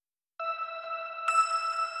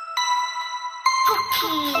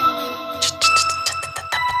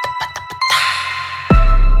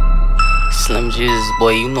Slim Jesus,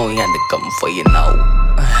 boy, you know he had to come for you now.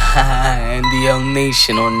 And the young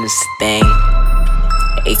nation on this thing.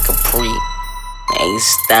 ACaprii,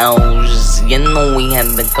 Astylez, you know we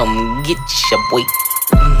had to come get ya, boy.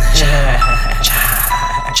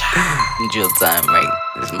 It's your time, right?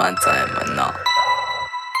 It's my time, or not?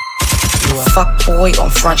 You a fuck boy on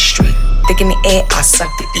Front Street. Dick in the air, I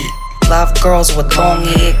suck to eat. Love girls with long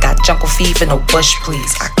hair, got jungle fever, no bush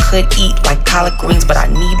please. I could eat like collard greens, but I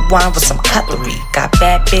need wine with some cutlery. Got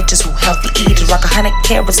bad bitches who healthy eaters, rock 100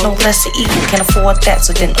 carats, no less to eat. Can't afford that,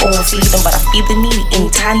 so then overfeed them, but I feed the needy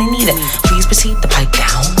anytime they need it. Please proceed to pipe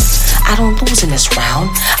down. I don't lose in this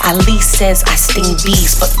round. Ali says I sting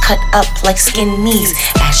bees, but cut up like skin knees.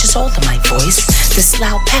 Ashes all in my voice. This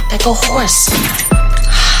loud pack like a horse.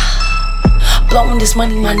 Blowing this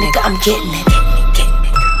money, my nigga, I'm getting it.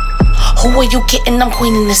 Who are you kidding? I'm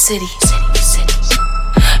queen in the city.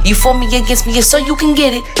 You for me against me, so you can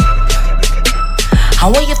get it.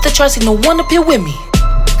 I'm way off the charts, ain't no one up here with me.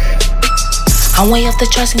 I'm way off the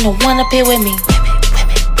charts, ain't no one up here with me.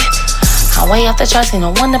 I'm way off the charts, ain't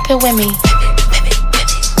no one up here with me.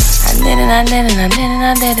 I did it, I did it, I did it,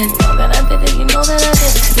 I did it. You know that I did it, you know that I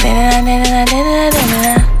did it. I did it, I did it, I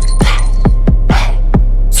did it.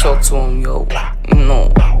 Talk to him, yo. You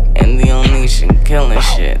know, and the young nation killing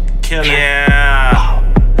shit. Yeah.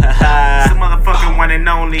 It's the motherfucking one and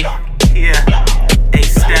only. Yeah.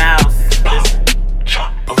 Astylez.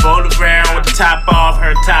 I roll around with the top off,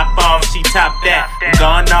 her top off, she top that. I'm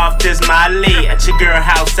going off this Molly. At your girl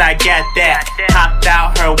house, I got that. Hopped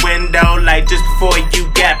out her window like just before you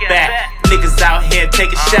got back. Niggas out here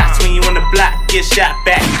taking shots when you on the block, get shot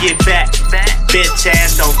back, get back. Bitch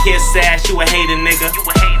ass, don't kiss ass, you a hater nigga.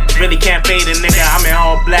 Really can't fade a nigga, I'm in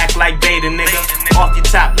all black like Vader nigga. Off your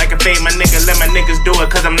top like a fade my nigga, let my niggas do it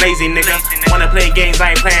cause I'm lazy nigga. Wanna play games,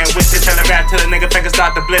 I ain't playing with it. Tell a rap till a nigga fingers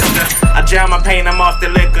start to blister. I drown my pain, I'm off the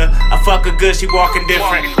liquor. I fuck her good, she walking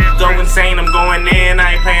different. Go insane, I'm going in,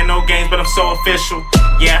 I ain't playing no games but I'm so official.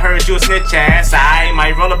 Yeah, I heard you a snitch ass, I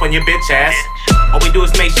might roll up on your bitch ass. All we do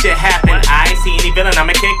is make shit happen, I ain't see any villain,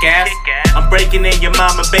 I'ma kick ass. I'm breaking in your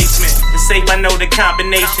mama basement, the safe I know the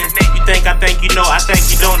combination. You think I think you know, I think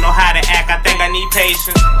you don't know how to act, I think I need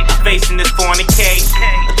patience. I'm facing this fornication,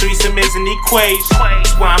 a threesome is an equation.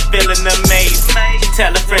 That's why I'm feeling amazing. She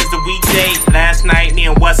tell her friends that we date. Last night, me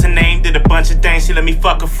and what's her name did a bunch of things, she let me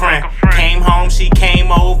fuck a friend. Came home, she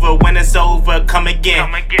came over, when it's over, come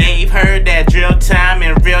again. Gave her that drill time,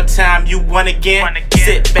 in real time, you won again.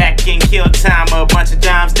 Sit back and kill time, a bunch of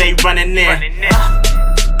dimes they running in.